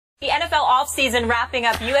The NFL offseason wrapping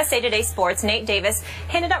up. USA Today Sports' Nate Davis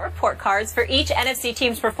handed out report cards for each NFC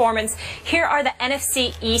team's performance. Here are the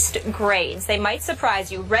NFC East grades. They might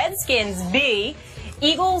surprise you. Redskins, B.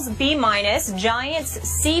 Eagles, B-,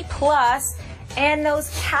 Giants, C+, and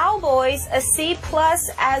those Cowboys, a C+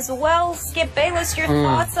 as well. Skip Bayless, your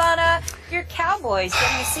thoughts on your Cowboys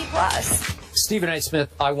getting a C+? Stephen A.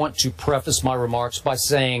 Smith, I want to preface my remarks by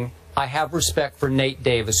saying I have respect for Nate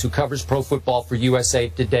Davis, who covers pro football for USA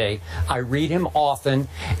Today. I read him often,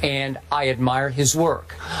 and I admire his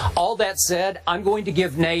work. All that said, I'm going to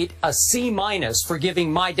give Nate a C- for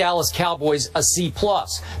giving my Dallas Cowboys a C+,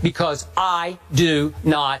 because I do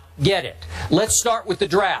not get it. Let's start with the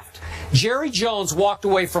draft. Jerry Jones walked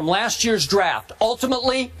away from last year's draft,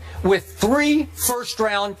 ultimately with 3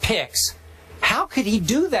 first-round picks. How could he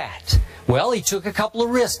do that? Well, he took a couple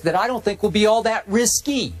of risks that I don't think will be all that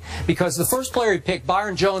risky, because the first player he picked,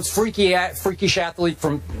 Byron Jones, freakish athlete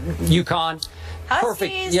from UConn. Huskies.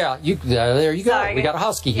 Perfect. Yeah, there you go. Sorry, we got a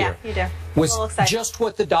Husky here. Yeah, you do. Was just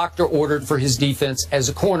what the doctor ordered for his defense as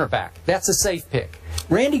a cornerback. That's a safe pick.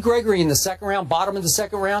 Randy Gregory in the second round, bottom of the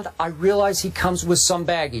second round, I realize he comes with some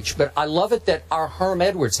baggage, but I love it that our Herm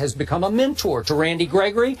Edwards has become a mentor to Randy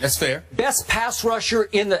Gregory. That's fair. Best pass rusher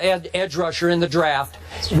in the edge rusher in the draft.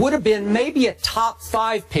 Would have been maybe a top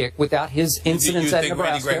 5 pick without his incidents at Nebraska. You think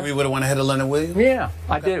Randy Gregory would have went ahead of Leonard Williams? Yeah,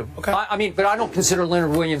 I do. Okay. I mean, but I don't consider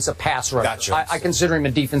Leonard Williams a pass rusher. Gotcha. I consider him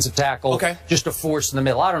a defensive tackle. Okay. Just a force in the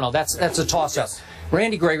middle. I don't know. That's a toss-up. Yes.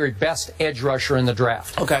 Randy Gregory, best edge rusher in the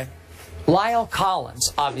draft. Okay. Lyle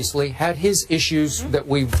Collins, obviously, had his issues that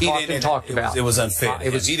we've often talked about. It was unfair.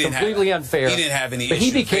 It was completely unfair. He didn't have any But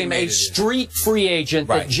issues. he became a street free agent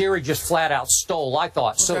that Right. Jerry just flat out stole, I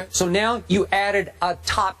thought. Okay. So now you added a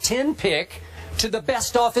top 10 pick to the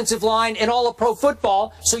best offensive line in all of pro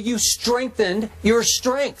football, so you strengthened your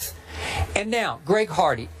strength. And now, Greg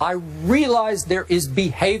Hardy, I realize there is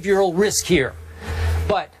behavioral risk here,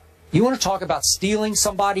 but you want to talk about stealing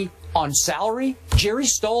somebody on salary? Jerry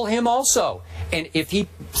stole him also. And if he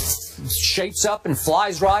shapes up and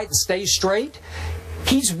flies right and stays straight,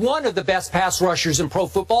 he's one of the best pass rushers in pro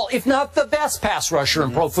football, if not the best pass rusher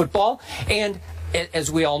in pro football. And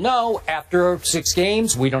as we all know, after 6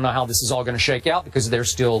 games, we don't know how this is all going to shake out because they're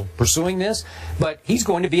still pursuing this, but he's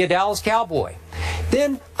going to be a Dallas Cowboy.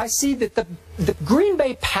 Then I see that the Green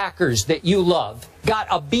Bay Packers that you love got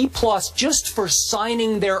a B+ just for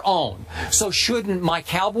signing their own. So shouldn't my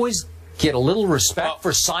Cowboys get a little respect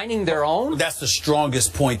for signing their own? That's the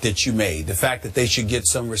strongest point that you made. The fact that they should get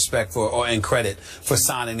some respect for and credit for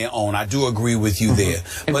signing their own. I do agree with you there.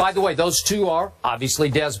 And by the way, those two are obviously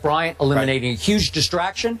Des Bryant eliminating a huge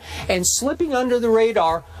distraction and slipping under the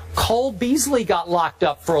radar. Cole Beasley got locked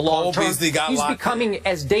up for a long time. He's becoming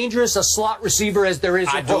as dangerous a slot receiver as there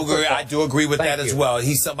is in pro football. I do agree with that as well.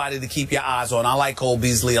 He's somebody to keep your eyes on. I like Cole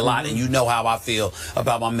Beasley a lot, and you know how I feel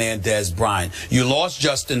about my man Des Bryant. You lost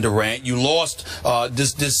Justin Durant. You lost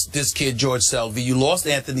this kid George Selvey. You lost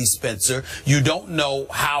Anthony Spencer. You don't know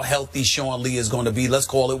how healthy Sean Lee is going to be. Let's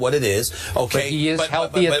call it what it is. Okay, but he is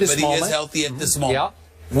healthy at this moment. He is healthy at this moment. Yeah.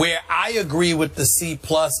 Where I agree with the C+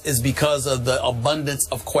 is because of the abundance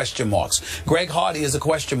of question marks. Greg Hardy is a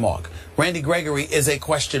question mark. Randy Gregory is a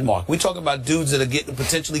question mark. We talk about dudes that are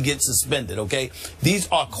potentially get suspended, okay? These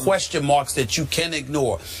are question marks that you can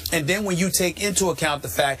ignore. And then when you take into account the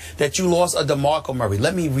fact that you lost a DeMarco Murray,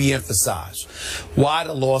 let me reemphasize why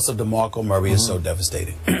the loss of DeMarco Murray is so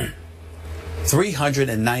devastating.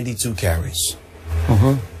 392 carries,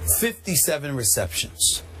 57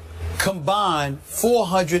 receptions. Combined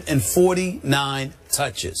 449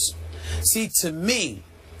 touches. See, to me,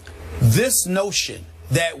 this notion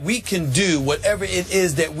that we can do whatever it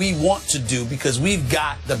is that we want to do because we've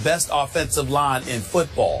got the best offensive line in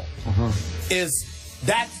football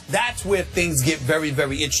that's where things get very,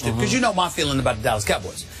 very interesting. Because you know my feeling about the Dallas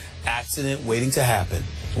Cowboys. Accident waiting to happen.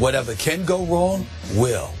 Whatever can go wrong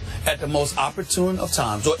will. At the most opportune of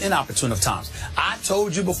times or inopportune of times. I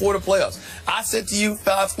told you before the playoffs. I said to you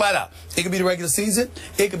flat out, it could be the regular season,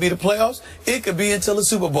 it could be the playoffs, it could be until the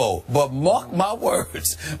Super Bowl. But mark my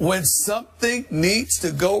words, when something needs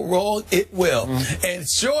to go wrong, it will. And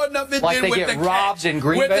sure enough, it did with the catch. In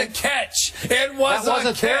Green Bay? With the catch. It was that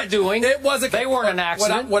wasn't their doing. It wasn't. They weren't an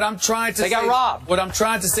accident. What I'm trying to say, they got robbed. What I'm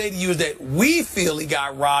trying to say to you is that we feel he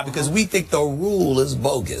got robbed because we think the rule is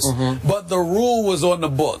bogus. But the rule was on the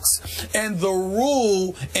books. box, and the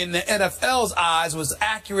rule in the NFL's eyes was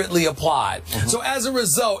accurately applied. So as a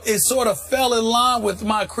result, it sort of fell in line with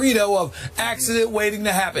my credo of accident waiting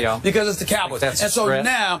to happen because it's the Cowboys. And so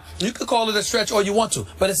now you could call it a stretch all you want to,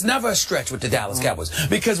 but it's never a stretch with the Dallas Cowboys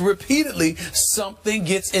because repeatedly something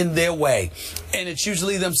gets in their way, and it's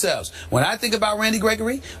usually themselves. When I think about Randy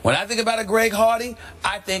Gregory, when I think about a Greg Hardy,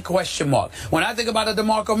 I think question mark. When I think about a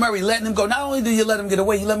DeMarco Murray, letting him go, not only do you let him get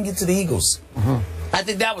away, you let him get to the Eagles. I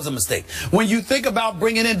think that was a mistake. When you think about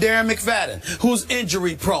bringing in Darren McFadden, who's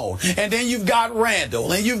injury prone, and then you've got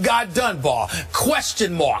Randall, and you've got Dunbar,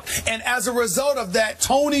 question mark. And as a result of that,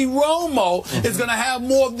 Tony Romo is going to have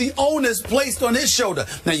more of the onus placed on his shoulder.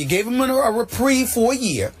 Now, you gave him a reprieve for a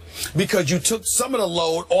year, because you took some of the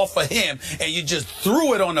load off of him and you just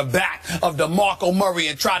threw it on the back of DeMarco Murray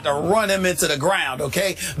and tried to run him into the ground,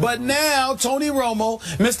 okay? But now, Tony Romo,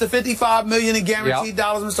 Mr. $55 million in guaranteed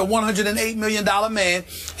dollars, Mr. $108 million man,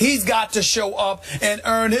 he's got to show up and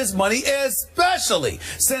earn his money, especially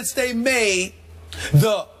since they made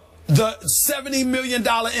the $70 million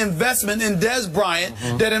investment in Dez Bryant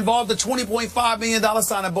that involved a $20.5 million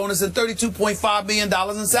signing bonus and $32.5 million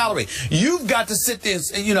in salary. You've got to sit there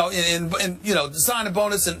and, you know, the signing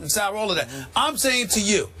bonus and salary, all of that. I'm saying to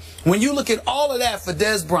you, when you look at all of that for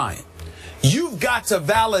Dez Bryant, you've got to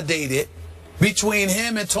validate it between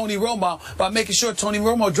him and Tony Romo by making sure Tony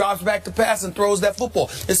Romo drops back to pass and throws that football,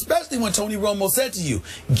 especially when Tony Romo said to you,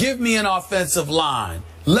 give me an offensive line.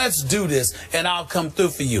 Let's do this, and I'll come through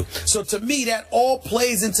for you. So to me, that all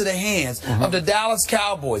plays into the hands of the Dallas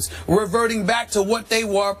Cowboys, reverting back to what they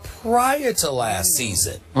were prior to last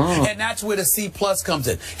season. And that's where the C+ comes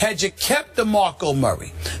in. Had you kept DeMarco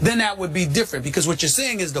Murray, then that would be different, because what you're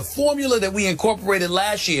saying is the formula that we incorporated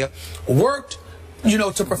last year worked, you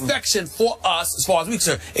know, to perfection for us as far as we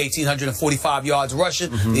concern. 1,845 yards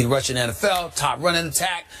rushing, lead rushing NFL, top running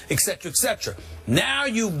attack, etc., etc. Now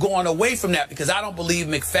you've gone away from that because I don't believe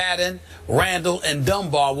McFadden, Randall, and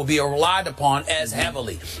Dunbar will be relied upon as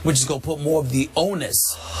heavily, which is going to put more of the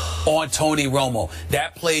onus on Tony Romo.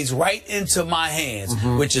 That plays right into my hands,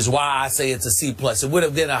 which is why I say it's a C+. It would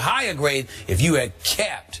have been a higher grade if you had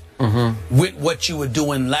kept with what you were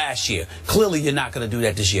doing last year. Clearly, you're not going to do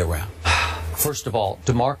that this year around. First of all,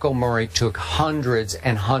 DeMarco Murray took hundreds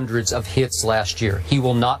and hundreds of hits last year. He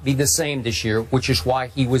will not be the same this year, which is why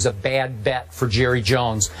he was a bad bet for Jerry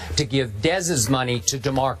Jones to give Dez's money to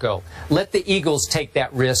DeMarco. Let the Eagles take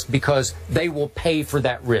that risk because they will pay for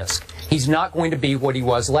that risk. He's not going to be what he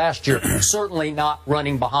was last year, certainly not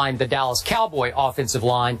running behind the Dallas Cowboy offensive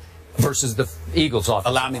line versus the Eagles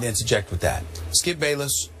offensive line. Allow me to interject with that. Skip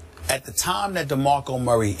Bayless. At the time that DeMarco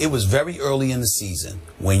Murray, it was very early in the season,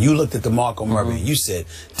 when you looked at DeMarco Murray, you said,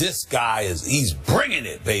 this guy he's bringing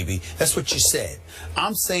it, baby. That's what you said.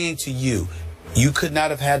 I'm saying to you, you could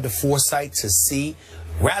not have had the foresight to see,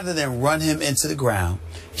 rather than run him into the ground,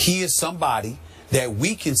 he is somebody that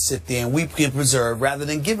we can sit there and we can preserve rather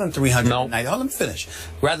than give him 390. Hold on, let me finish.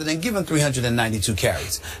 Rather than give him 392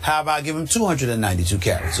 carries. How about give him 292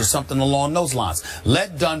 carries or something along those lines?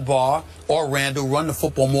 Let Dunbar or Randall run the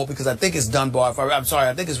football more, because I think it's Dunbar. I'm sorry,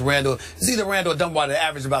 I think it's Randall. It's either Randall or Dunbar that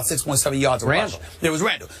averaged about 6.7 yards a rush. It was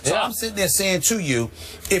Randall. So I'm sitting there saying to you,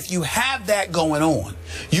 if you have that going on,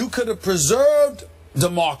 you could have preserved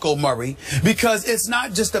DeMarco Murray, because it's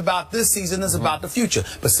not just about this season, it's about the future.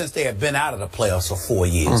 But since they have been out of the playoffs for 4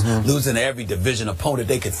 years, losing to every division opponent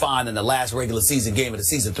they could find in the last regular season game of the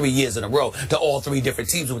season 3 years in a row to all 3 different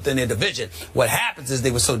teams within their division, what happens is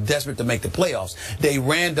they were so desperate to make the playoffs, they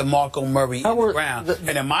ran DeMarco Murray in the ground.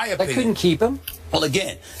 And in my opinion, they couldn't keep him. Well,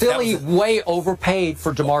 again, Philly way overpaid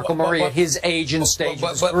for DeMarco Murray at his age and stage of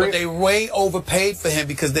his career. But they way overpaid for him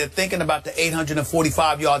because they're thinking about the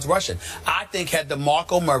 845 yards rushing. I think had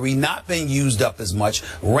DeMarco Murray not been used up as much,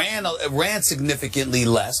 ran significantly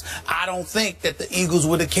less, I don't think that the Eagles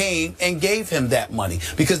would have came and gave him that money,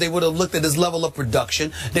 because they would have looked at his level of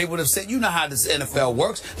production. They would have said, you know how this NFL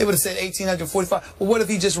works. They would have said 1,845. Well, what if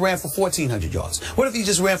he just ran for 1,400 yards? What if he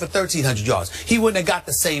just ran for 1,300 yards? He wouldn't have got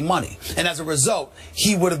the same money. And as a result,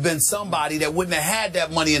 he would have been somebody that wouldn't have had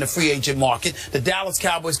that money in the free agent market. The Dallas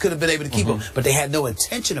Cowboys could have been able to keep him, but they had no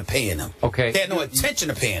intention of paying him. Okay. They had no intention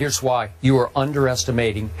of paying him. Here's why. You are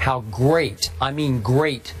underestimating how great, I mean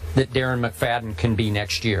great, that Darren McFadden can be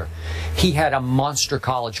next year. He had a monster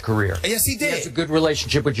college career. Yes, he did. He has a good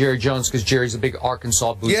relationship with Jerry Jones because Jerry's a big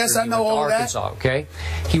Arkansas booster. Yes, I know all Arkansas, that. Okay?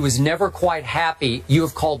 He was never quite happy. You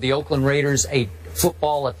have called the Oakland Raiders a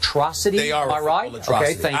football atrocity. They are Am I right?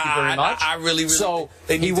 atrocity. Okay, thank you very much. I really so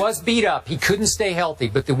he was beat up. He couldn't stay healthy.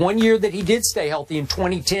 But the 1 year that he did stay healthy in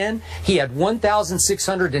 2010, he had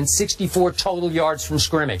 1,664 total yards from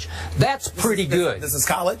scrimmage. That's pretty good. This is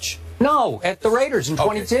college? No, at the Raiders in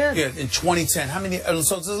 2010. Yeah, in 2010. How many?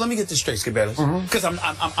 So let me get this straight, Skip Bayless, because I'm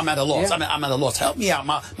at a loss. Yeah. I'm at a loss. Help me out,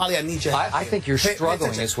 Molly. I need your help. I think you're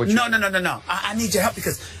struggling. Is what No. I need your help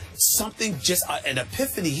because something just an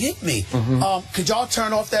epiphany hit me. Could y'all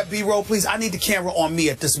turn off that B-roll, please? I need the camera on me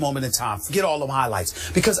at this moment in time. Forget all them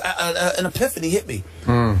highlights because an epiphany hit me.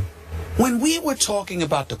 When we were talking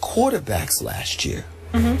about the quarterbacks last year.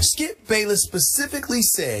 Skip Bayless specifically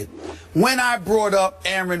said, when I brought up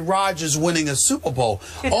Aaron Rodgers winning a Super Bowl,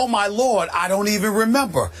 oh my Lord, I don't even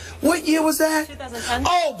remember. What year was that? 2010.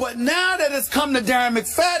 Oh, but now that it's come to Darren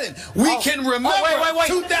McFadden, we can remember. Wait.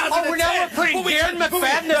 2010. Oh, we're now putting Darren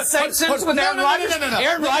McFadden in the same sense with Aaron Rodgers?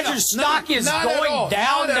 Aaron Rodgers' stock is going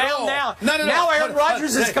down. Now Aaron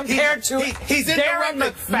Rodgers is compared to Darren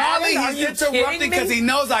McFadden. Molly, he's interrupting because he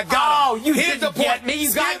knows I got him. You Here's the didn't get point. me.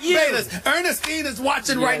 You got you. Bayless. Ernestine is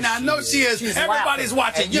watching right now. I know she is. Everybody's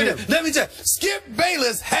watching. Let me just. Skip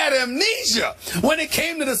Bayless had amnesia when it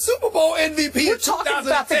came to the Super Bowl MVP. We're talking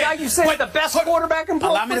about the guy you said was the best quarterback in pro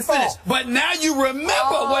Allow me to finish. But now you remember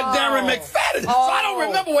what Darren McFadden. So I don't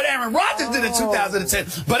remember what Aaron Rodgers did in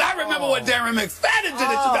 2010, but I remember what Darren McFadden did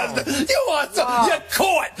in 2010. You are so you're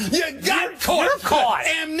caught. You got caught. You're caught.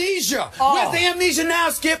 Amnesia. Where's the amnesia now,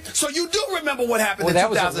 Skip? So you do remember what happened in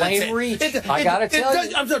 2010. That was a lame reach. I gotta tell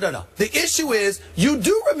you. No. The issue is you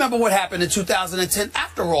do remember what happened in 2010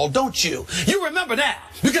 after all, don't you? You remember now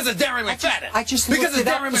because of Darren McFadden. I just looked it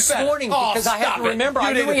up this morning because I had to remember.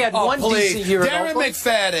 I knew he had one decent year. Darren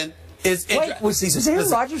McFadden is. Wait, was Aaron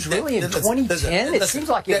Rodgers really in 2010? It seems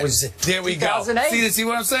like it was. There we go. 2008. See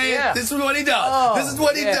what I'm saying? Yeah. This is what he does. This is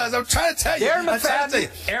what he does. I'm trying to tell you. Darren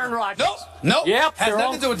McFadden, Aaron Rodgers. Nope. Yep, has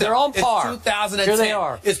nothing to do with that. They're on par. It's 2010. Here they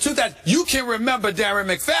are. It's 2000. You can remember Darren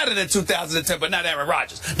McFadden in 2010, but not Aaron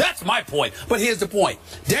Rodgers. That's my point. But here's the point.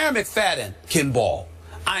 Darren McFadden can ball.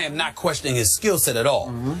 I am not questioning his skill set at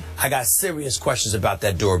all. I got serious questions about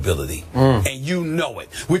that durability. And you know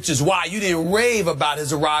it, which is why you didn't rave about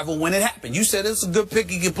his arrival when it happened. You said it's a good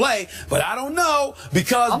pick, he can play, but I don't know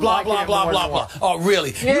because blah, blah, blah, blah, blah. Oh,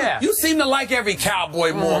 really? Yeah. You seem to like every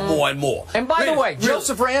Cowboy more and more. And by the way,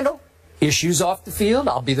 Joseph Randle, issues off the field,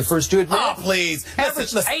 I'll be the first to admit. Oh, please.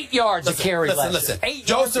 Listen, 8 yards a carry. Listen.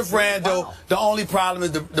 Joseph Randle, the only problem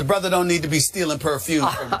is the brother don't need to be stealing perfume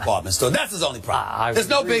from the department store. That's his only problem. It's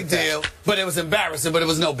no big deal, but it was embarrassing, but it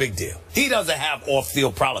was no big deal. He doesn't have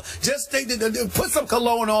off-field problem. Just put some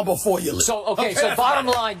cologne on before you leave. So, so bottom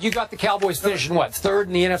line, you got the Cowboys finishing what, third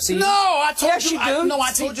in the NFC? No, I told you. Yes, you do.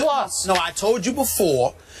 No, I told you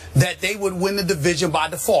before that they would win the division by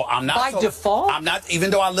default. I'm not by default. I'm not,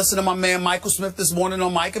 even though I listened to my man Michael Smith this morning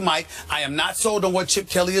on Mike and Mike, I am not sold on what Chip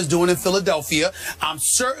Kelly is doing in Philadelphia. I'm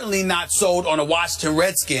certainly not sold on the Washington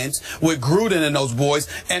Redskins with Gruden and those boys.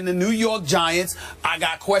 And the New York Giants, I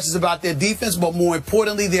got questions about their defense, but more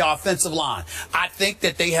importantly, their offensive line. I think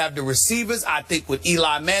that they have the receivers. I think with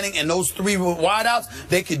Eli Manning and those three wideouts,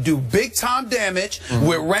 they could do big-time damage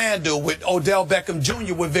with Randall, with Odell Beckham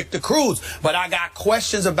Jr., with Victor Cruz. But I got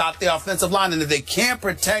questions about the offensive line, and if they can't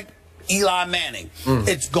protect Eli Manning,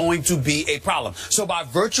 it's going to be a problem. So by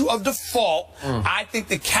virtue of default, I think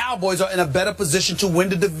the Cowboys are in a better position to win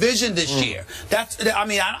the division this year.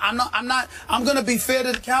 I'm going to be fair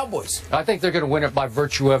to the Cowboys. I think they're going to win it by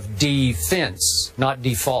virtue of defense, not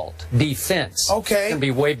default. Defense. Okay. It's going to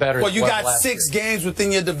be way better. Well, you got 6 games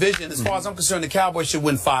within your division. As far as I'm concerned, the Cowboys should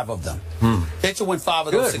win 5 of them. They should win 5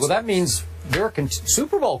 of those 6. Well, that means they're a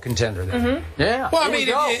Super Bowl contender then. Yeah. Well, I mean,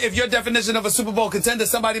 if your definition of a Super Bowl contender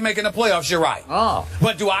is somebody making the playoffs, you're right. Oh.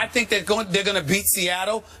 But do I think they're going to beat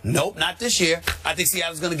Seattle? Nope, not this year. I think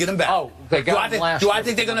Seattle's going to get them back. Oh, they got them last year. Do I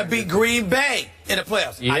think they're going to beat Green Bay in the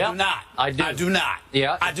playoffs? Yep. I do not. I do not.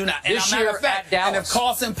 Yeah. I do not. And this matter year of fact, at Dallas. and if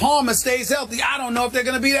Carson Palmer stays healthy, I don't know if they're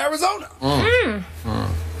going to beat Arizona.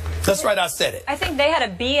 That's right, I said it. I think they had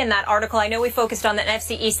a B in that article. I know we focused on the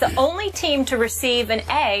NFC East. The only team to receive an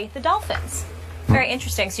A, the Dolphins. Very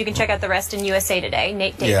interesting. So you can check out the rest in USA Today.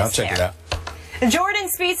 Nate Davis. Yeah, I'll check it out. Jordan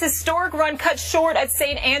Spieth's historic run cut short at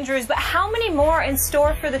St. Andrews, but how many more in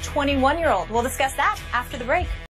store for the 21-year-old? We'll discuss that after the break.